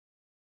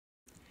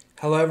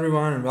Hello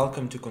everyone and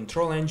welcome to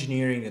Control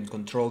Engineering and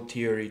Control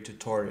Theory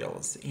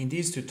tutorials. In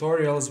these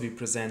tutorials we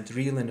present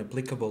real and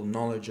applicable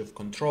knowledge of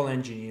control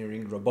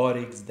engineering,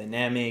 robotics,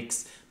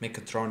 dynamics,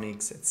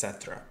 mechatronics,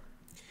 etc.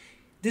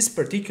 This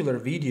particular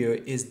video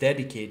is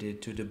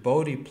dedicated to the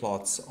Bode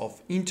plots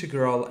of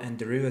integral and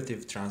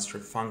derivative transfer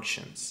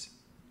functions.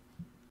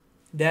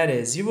 That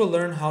is, you will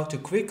learn how to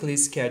quickly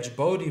sketch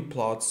Bode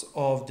plots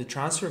of the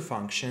transfer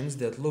functions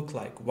that look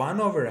like 1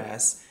 over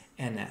s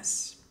and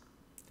s.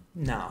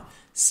 Now,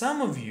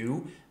 some of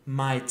you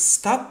might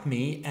stop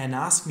me and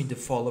ask me the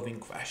following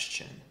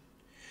question.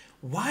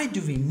 Why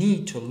do we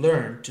need to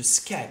learn to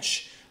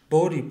sketch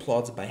Bode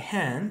plots by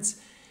hand,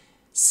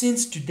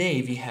 since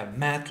today we have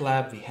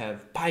MATLAB, we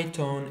have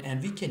Python,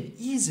 and we can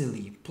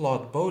easily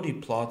plot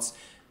Bode plots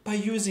by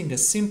using a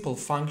simple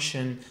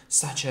function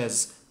such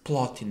as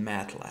plot in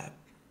MATLAB?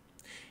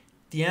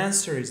 The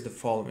answer is the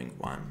following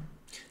one.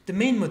 The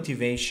main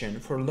motivation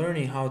for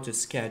learning how to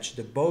sketch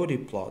the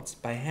Bode plots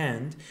by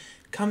hand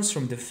comes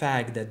from the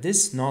fact that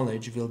this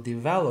knowledge will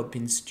develop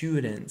in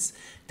students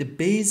the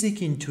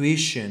basic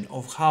intuition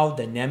of how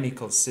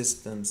dynamical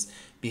systems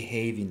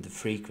behave in the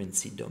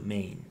frequency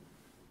domain.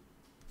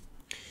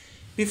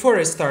 Before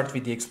I start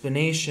with the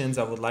explanations,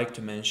 I would like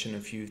to mention a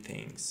few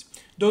things.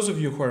 Those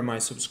of you who are my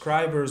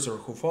subscribers or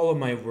who follow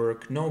my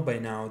work know by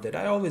now that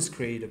I always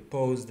create a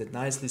post that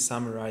nicely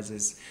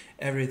summarizes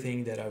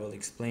everything that I will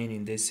explain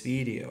in this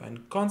video,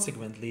 and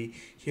consequently,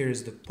 here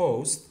is the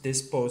post.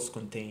 This post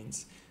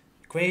contains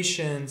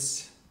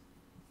equations,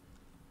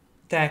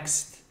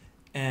 text,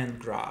 and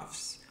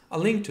graphs. A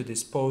link to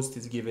this post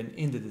is given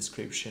in the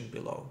description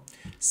below.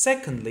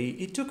 Secondly,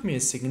 it took me a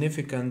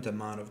significant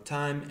amount of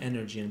time,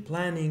 energy, and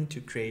planning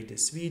to create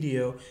this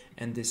video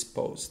and this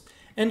post.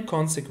 And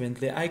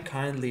consequently, I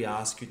kindly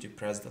ask you to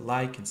press the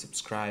like and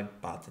subscribe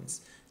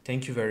buttons.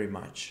 Thank you very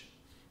much.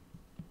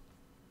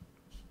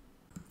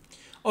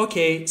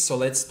 Okay, so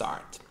let's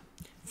start.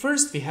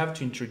 First, we have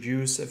to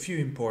introduce a few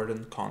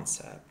important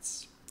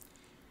concepts.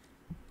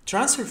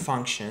 Transfer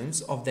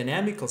functions of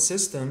dynamical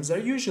systems are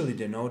usually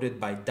denoted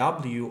by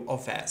W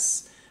of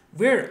s,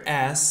 where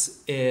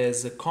s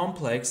is a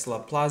complex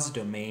Laplace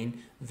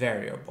domain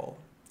variable.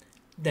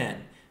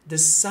 Then, the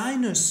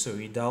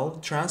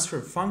sinusoidal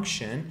transfer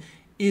function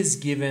is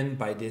given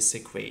by this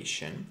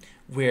equation,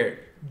 where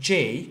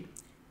j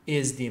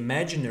is the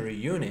imaginary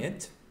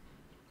unit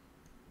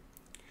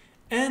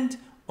and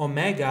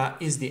omega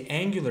is the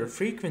angular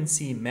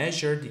frequency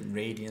measured in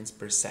radians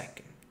per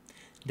second.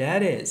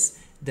 That is,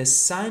 the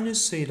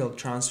sinusoidal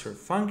transfer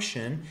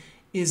function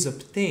is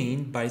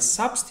obtained by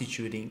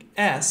substituting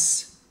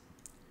s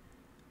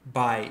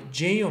by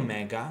j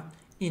omega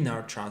in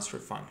our transfer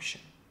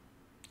function.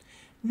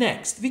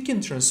 Next, we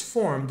can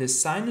transform the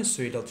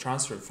sinusoidal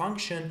transfer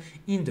function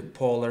in the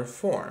polar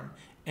form,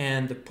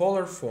 and the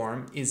polar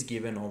form is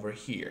given over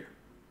here.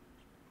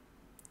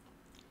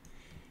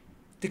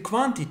 The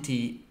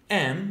quantity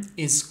m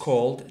is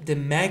called the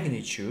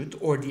magnitude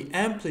or the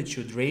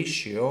amplitude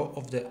ratio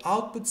of the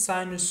output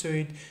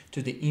sinusoid to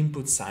the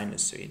input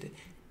sinusoid.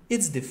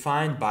 It's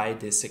defined by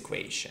this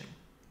equation.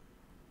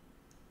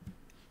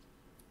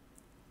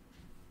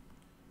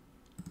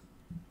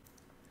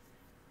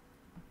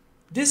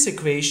 This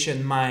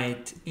equation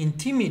might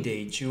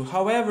intimidate you,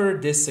 however,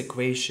 this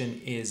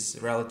equation is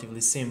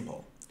relatively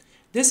simple.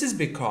 This is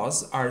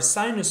because our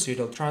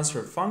sinusoidal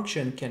transfer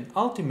function can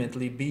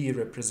ultimately be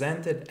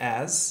represented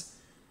as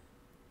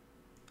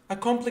a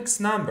complex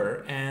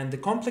number, and the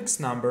complex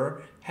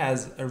number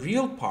has a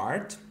real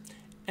part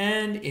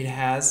and it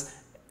has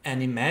an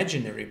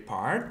imaginary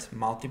part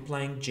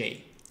multiplying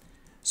j.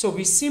 So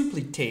we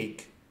simply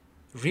take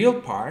real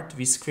part,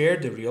 we square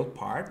the real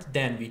part,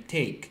 then we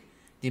take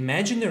the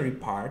imaginary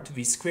part,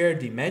 we square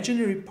the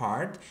imaginary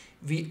part,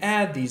 we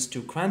add these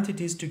two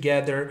quantities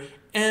together,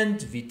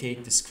 and we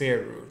take the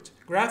square root.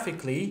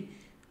 Graphically,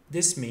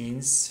 this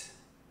means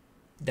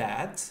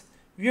that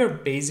we are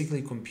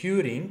basically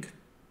computing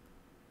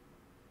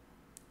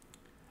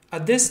a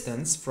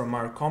distance from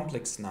our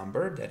complex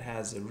number that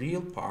has a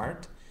real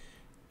part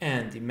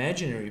and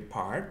imaginary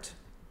part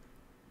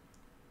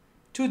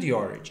to the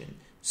origin.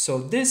 So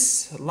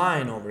this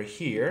line over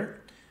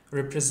here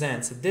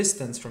represents a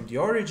distance from the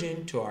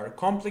origin to our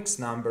complex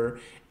number,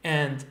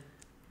 and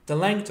the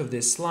length of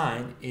this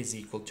line is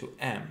equal to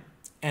m,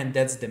 and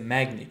that's the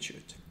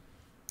magnitude.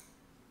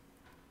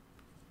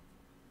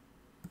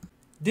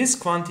 This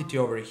quantity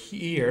over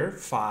here,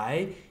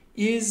 phi,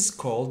 is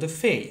called the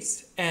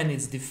phase, and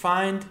it's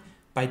defined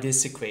by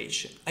this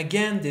equation.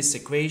 Again, this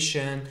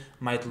equation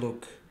might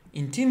look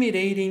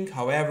intimidating,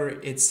 however,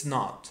 it's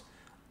not.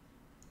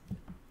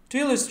 To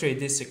illustrate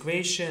this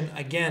equation,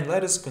 again,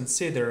 let us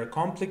consider a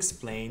complex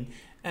plane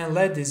and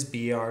let this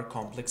be our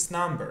complex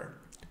number.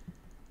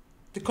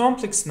 The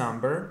complex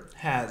number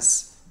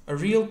has a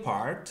real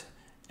part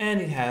and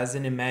it has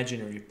an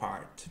imaginary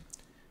part.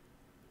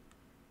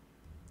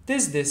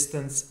 This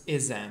distance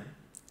is m,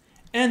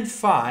 and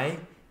phi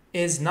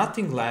is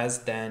nothing less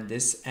than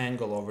this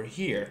angle over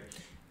here.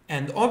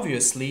 And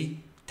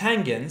obviously,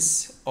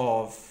 tangents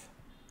of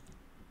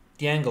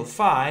the angle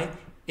phi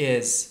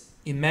is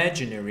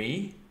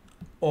imaginary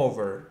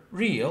over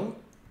real,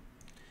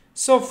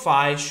 so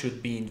phi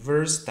should be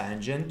inverse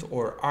tangent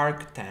or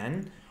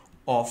arctan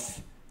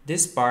of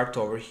this part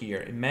over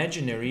here,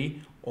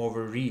 imaginary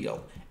over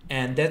real.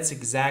 And that's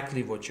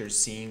exactly what you're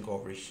seeing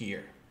over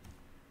here.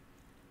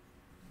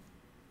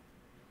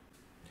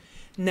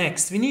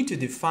 Next, we need to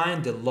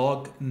define the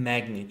log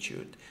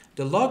magnitude.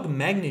 The log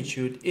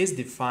magnitude is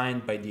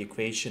defined by the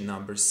equation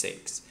number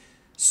 6.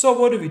 So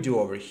what do we do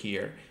over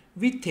here?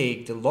 We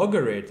take the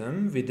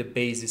logarithm with the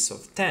basis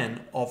of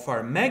 10 of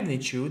our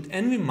magnitude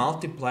and we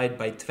multiply it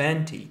by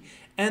 20.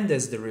 And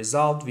as the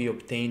result, we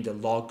obtain the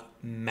log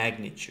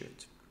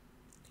magnitude.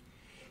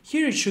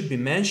 Here it should be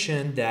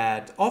mentioned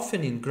that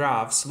often in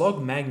graphs,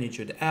 log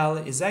magnitude L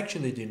is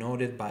actually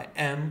denoted by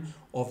m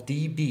of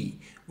dB,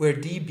 where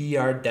dB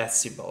are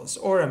decibels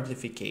or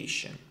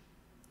amplification.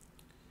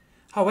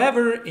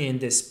 However, in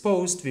this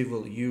post, we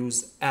will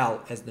use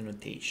L as the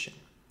notation.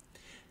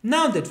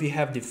 Now that we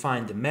have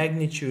defined the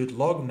magnitude,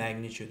 log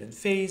magnitude, and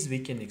phase, we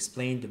can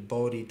explain the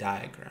Bode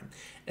diagram.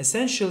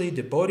 Essentially,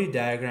 the Bode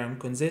diagram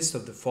consists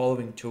of the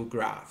following two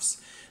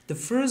graphs. The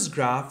first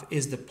graph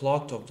is the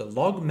plot of the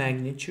log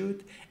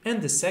magnitude,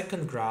 and the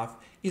second graph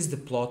is the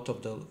plot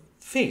of the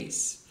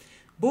phase.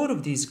 Both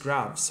of these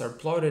graphs are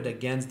plotted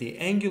against the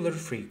angular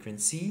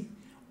frequency,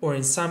 or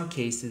in some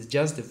cases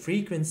just the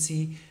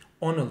frequency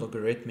on a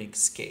logarithmic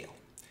scale.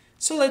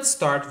 So let's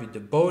start with the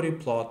Bode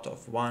plot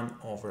of 1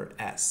 over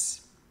s.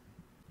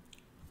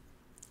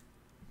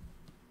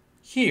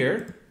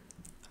 Here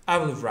I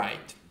will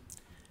write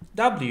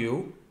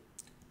W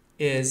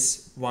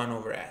is 1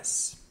 over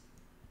s.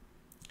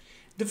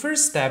 The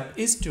first step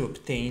is to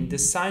obtain the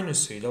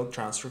sinusoidal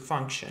transfer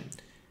function.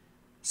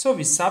 So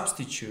we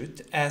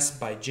substitute s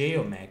by j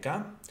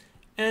omega,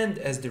 and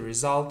as the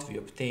result we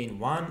obtain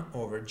 1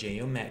 over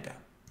j omega.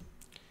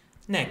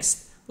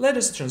 Next, let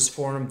us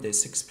transform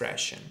this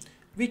expression.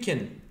 We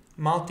can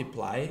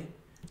multiply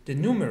the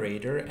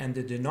numerator and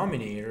the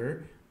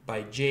denominator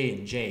by j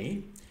and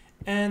j,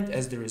 and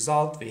as the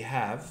result we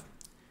have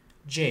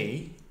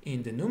j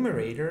in the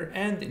numerator,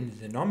 and in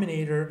the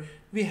denominator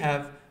we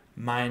have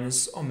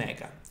minus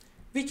omega.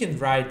 We can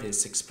write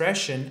this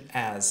expression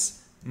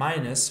as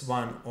minus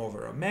 1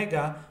 over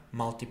omega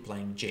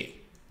multiplying j.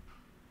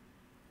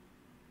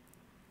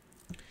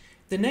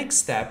 The next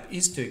step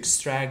is to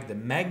extract the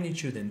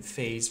magnitude and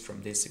phase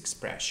from this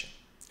expression.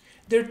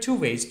 There are two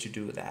ways to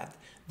do that.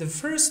 The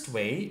first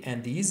way,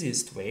 and the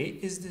easiest way,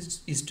 is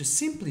to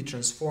simply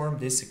transform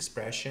this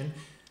expression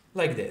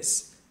like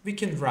this. We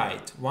can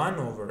write 1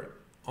 over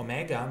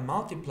omega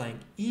multiplying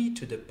e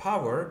to the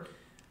power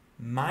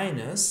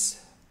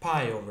minus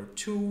pi over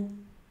 2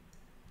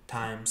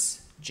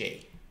 times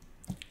j.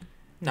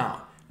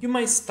 Now, you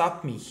might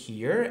stop me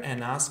here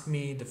and ask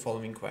me the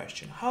following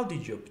question. How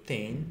did you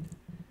obtain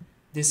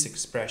this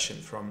expression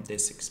from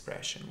this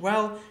expression?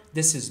 Well,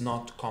 this is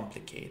not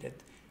complicated.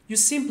 You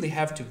simply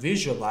have to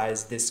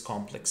visualize this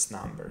complex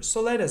number.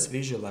 So let us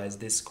visualize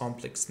this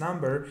complex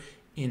number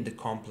in the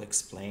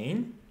complex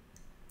plane.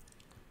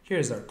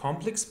 Here's our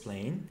complex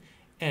plane,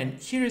 and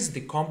here is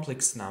the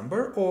complex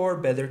number, or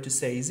better to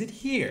say, is it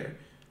here?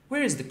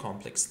 Where is the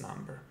complex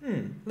number?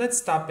 Let's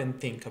stop and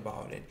think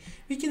about it.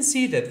 We can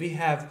see that we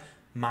have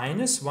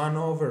minus 1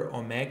 over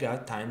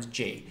omega times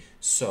j.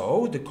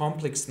 So the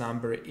complex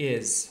number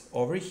is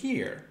over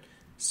here.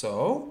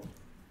 So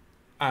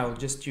I'll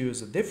just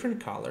use a different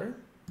color.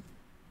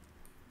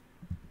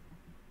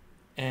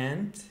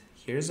 And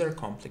here's our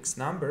complex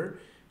number.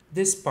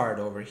 This part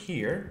over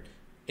here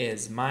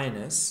is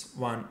minus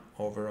 1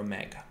 over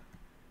omega.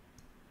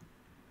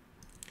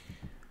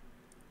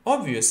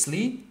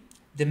 Obviously,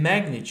 the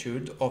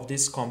magnitude of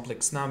this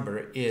complex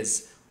number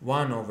is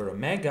 1 over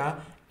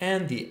omega,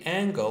 and the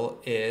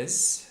angle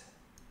is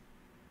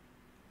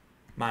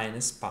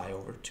minus pi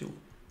over 2.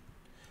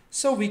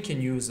 So we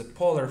can use a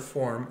polar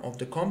form of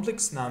the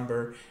complex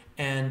number,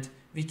 and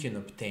we can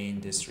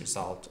obtain this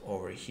result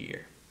over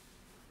here.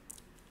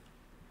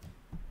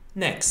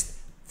 Next,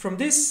 from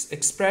this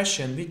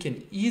expression, we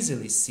can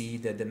easily see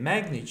that the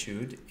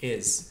magnitude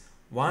is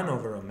 1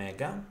 over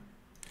omega,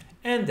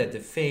 and that the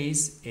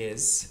phase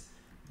is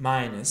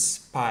minus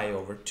pi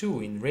over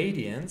 2 in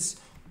radians,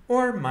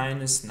 or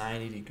minus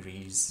 90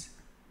 degrees.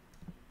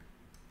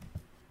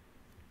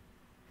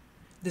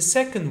 The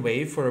second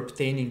way for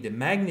obtaining the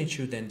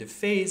magnitude and the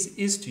phase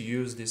is to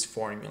use this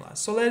formula.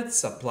 So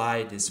let's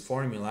apply this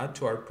formula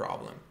to our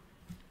problem.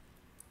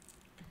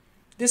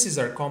 This is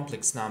our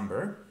complex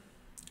number.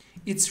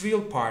 Its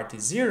real part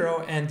is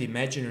 0 and the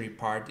imaginary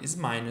part is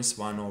minus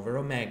 1 over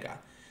omega.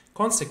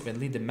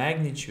 Consequently, the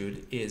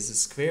magnitude is the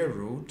square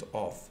root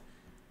of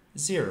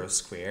 0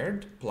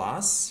 squared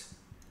plus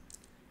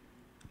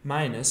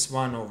minus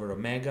 1 over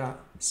omega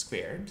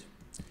squared,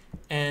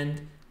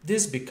 and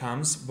this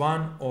becomes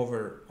 1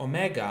 over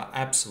omega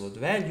absolute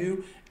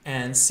value,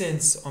 and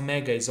since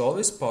omega is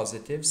always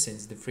positive,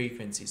 since the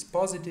frequency is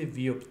positive,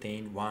 we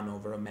obtain 1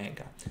 over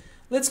omega.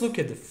 Let's look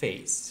at the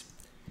phase.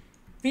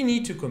 We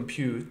need to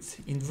compute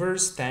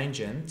inverse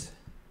tangent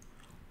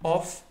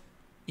of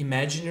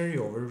imaginary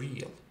over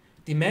real.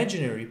 The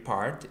imaginary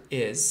part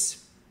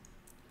is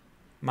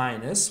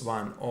minus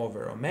 1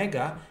 over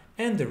omega,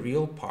 and the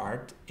real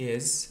part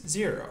is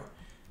 0.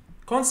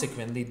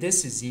 Consequently,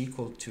 this is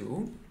equal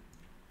to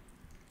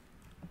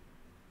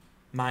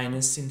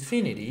minus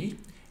infinity,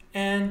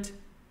 and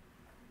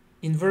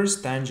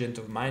inverse tangent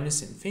of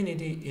minus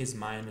infinity is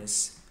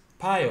minus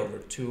pi over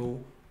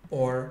 2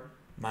 or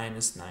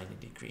minus 90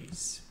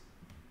 degrees.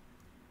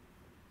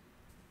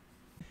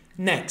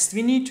 Next,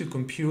 we need to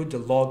compute the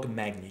log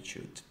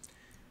magnitude.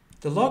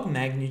 The log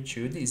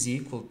magnitude is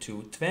equal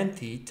to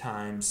 20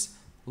 times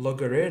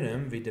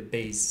logarithm with the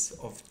base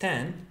of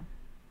 10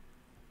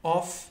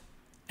 of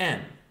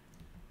n.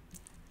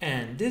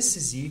 And this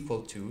is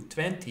equal to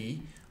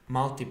 20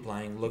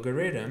 multiplying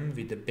logarithm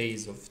with the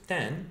base of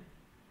 10,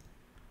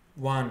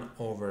 1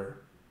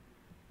 over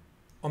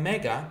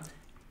omega,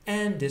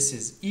 and this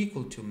is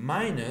equal to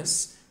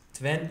minus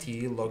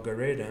 20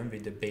 logarithm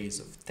with the base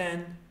of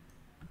 10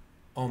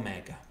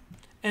 omega.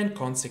 And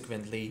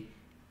consequently,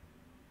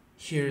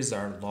 here's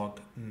our log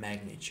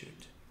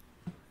magnitude.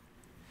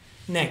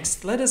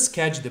 Next, let us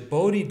sketch the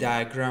Bode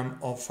diagram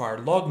of our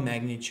log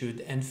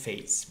magnitude and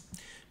phase.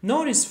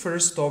 Notice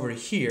first over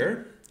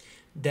here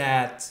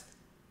that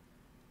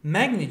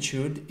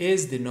magnitude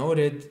is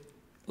denoted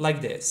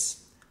like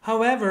this.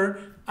 However,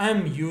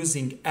 I'm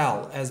using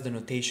L as the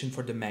notation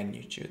for the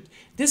magnitude.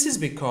 This is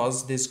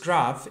because this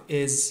graph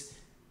is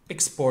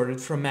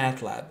exported from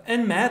MATLAB,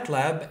 and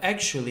MATLAB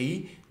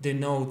actually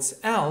denotes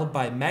L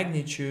by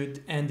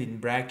magnitude and in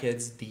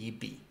brackets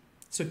dB.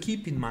 So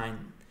keep in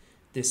mind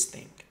this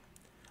thing.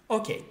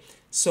 Okay,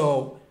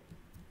 so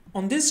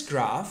on this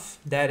graph,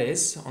 that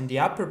is, on the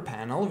upper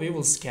panel, we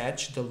will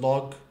sketch the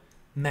log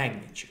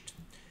magnitude.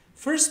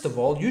 First of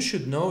all, you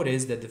should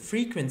notice that the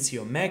frequency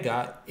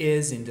omega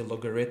is in the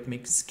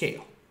logarithmic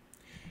scale.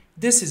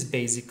 This is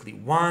basically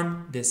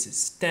 1, this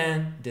is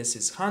 10, this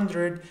is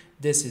 100,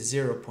 this is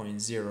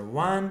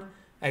 0.01,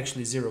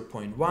 actually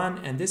 0.1,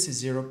 and this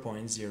is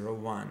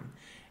 0.01.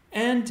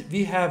 And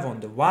we have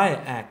on the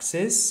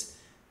y-axis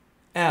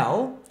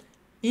L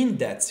in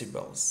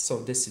decibels. So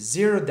this is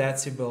 0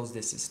 decibels,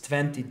 this is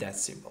 20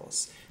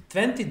 decibels.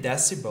 20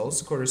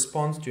 decibels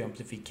corresponds to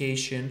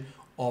amplification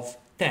of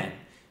 10.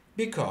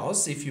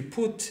 Because if you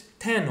put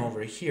 10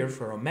 over here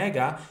for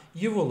omega,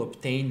 you will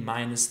obtain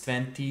minus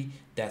 20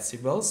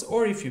 decibels,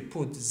 or if you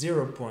put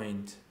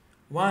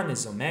 0.1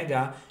 as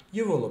omega,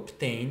 you will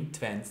obtain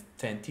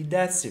 20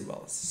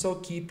 decibels. So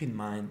keep in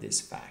mind this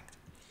fact.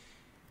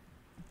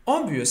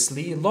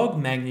 Obviously, log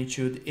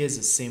magnitude is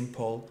a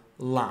simple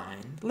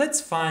line. Let's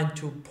find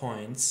 2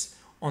 points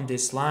on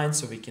this line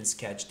so we can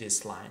sketch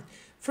this line.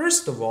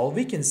 First of all,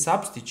 we can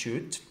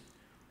substitute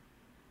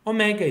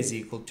omega is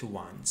equal to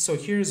 1. So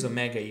here's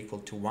omega equal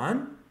to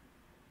 1.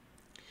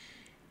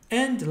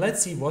 And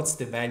let's see what's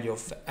the value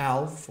of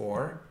L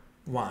for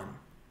 1.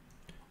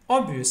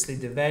 Obviously,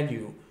 the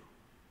value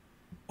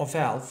of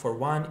L for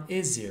 1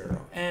 is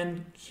 0.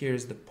 And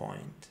here's the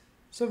point.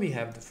 So we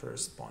have the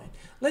first point.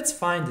 Let's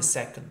find the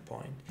second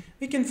point.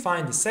 We can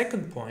find the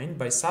second point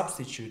by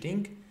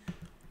substituting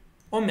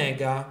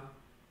omega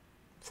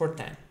for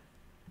 10.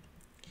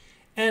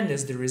 And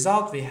as the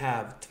result, we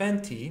have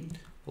 20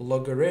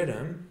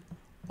 logarithm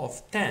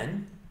of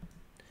 10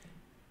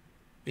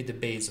 with the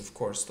base, of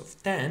course,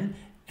 of 10,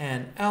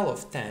 and L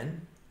of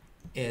 10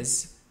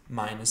 is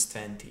minus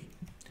 20.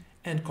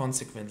 And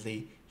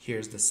consequently,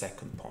 here's the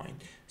second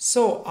point.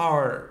 So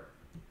our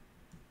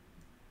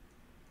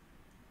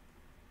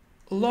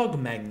log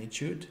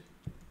magnitude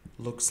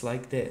looks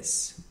like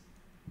this.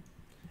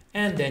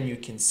 And then you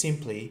can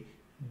simply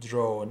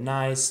draw a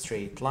nice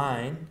straight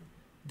line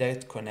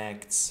that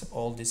connects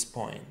all these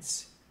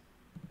points.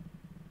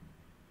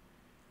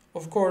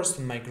 Of course,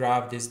 in my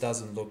graph, this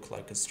doesn't look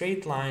like a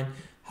straight line.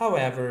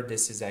 However,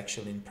 this is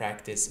actually in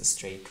practice a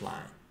straight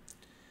line.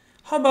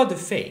 How about the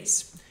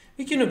phase?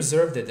 We can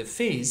observe that the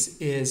phase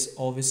is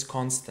always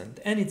constant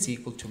and it's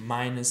equal to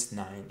minus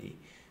 90.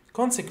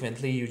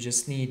 Consequently, you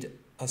just need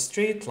a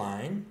straight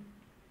line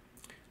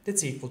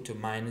that's equal to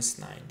minus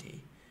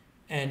 90.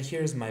 And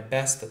here's my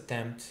best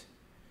attempt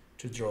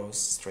to draw a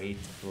straight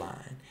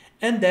line.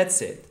 And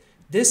that's it.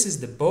 This is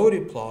the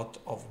Bode plot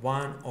of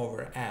 1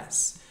 over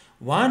S.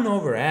 1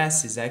 over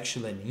S is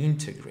actually an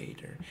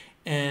integrator,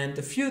 and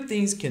a few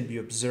things can be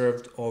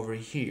observed over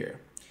here.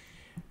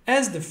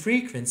 As the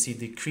frequency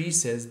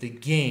decreases, the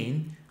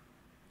gain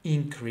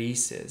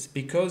increases,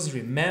 because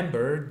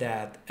remember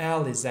that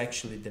L is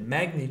actually the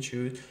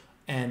magnitude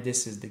and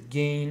this is the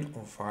gain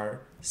of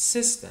our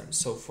system.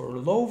 So for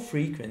low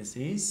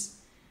frequencies,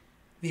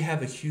 we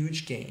have a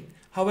huge gain.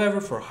 However,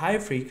 for high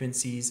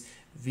frequencies,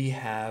 we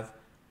have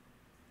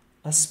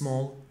a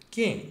small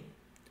gain.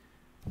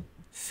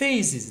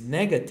 Phase is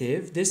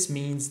negative. This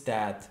means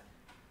that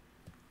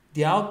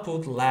the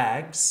output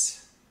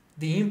lags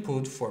the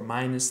input for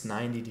minus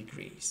 90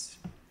 degrees.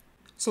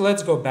 So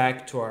let's go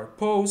back to our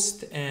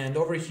post, and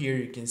over here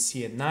you can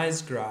see a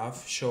nice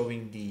graph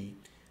showing the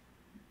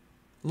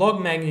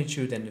log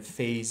magnitude and the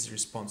phase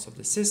response of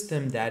the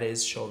system, that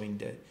is showing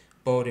the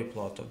Bode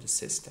plot of the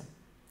system.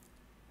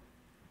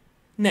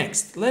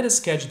 Next, let us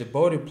sketch the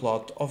Bode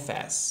plot of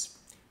S.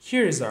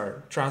 Here is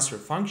our transfer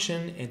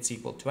function, it's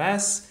equal to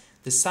S.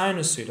 The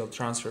sinusoidal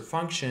transfer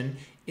function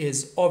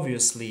is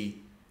obviously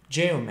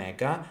j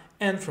omega,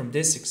 and from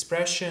this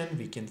expression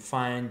we can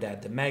find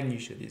that the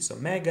magnitude is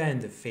omega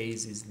and the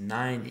phase is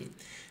 90.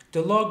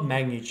 The log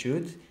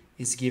magnitude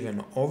is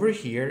given over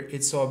here.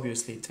 It's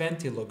obviously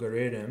 20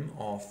 logarithm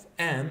of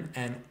m,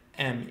 and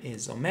m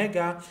is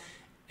omega,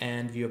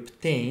 and we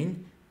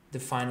obtain the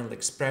final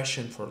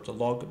expression for the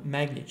log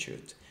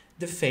magnitude.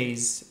 The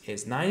phase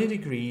is 90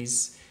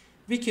 degrees.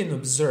 We can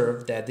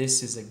observe that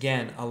this is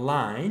again a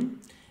line,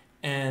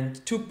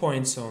 and 2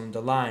 points on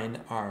the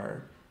line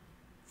are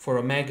for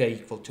omega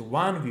equal to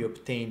 1, we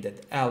obtain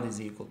that L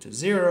is equal to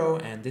 0,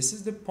 and this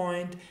is the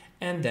point.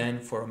 And then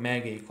for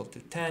omega equal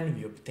to 10,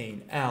 we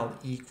obtain L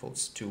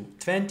equals to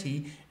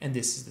 20, and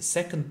this is the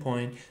second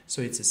point,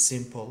 so it's a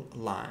simple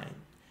line.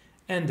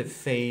 And the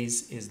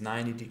phase is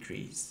 90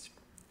 degrees.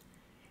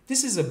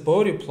 This is a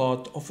Bode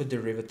plot of a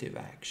derivative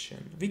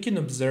action. We can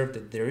observe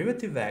that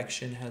derivative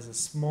action has a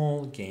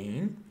small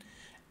gain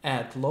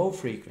at low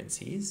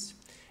frequencies,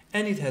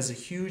 and it has a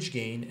huge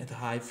gain at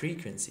high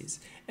frequencies,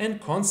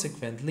 and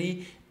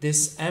consequently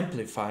this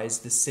amplifies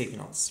the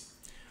signals.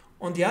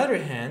 On the other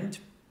hand,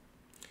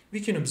 we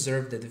can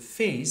observe that the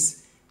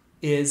phase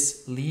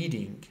is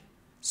leading,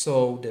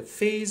 so the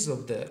phase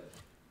of the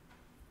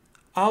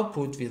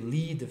output will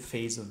lead the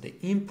phase of the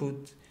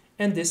input,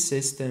 and this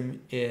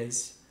system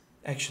is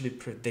actually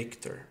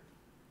predictor.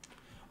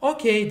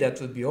 Okay,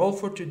 that would be all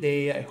for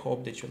today. I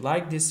hope that you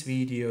like this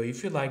video.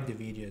 If you like the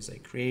videos I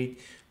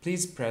create,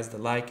 please press the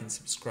like and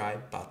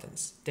subscribe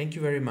buttons. Thank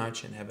you very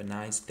much and have a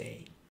nice day.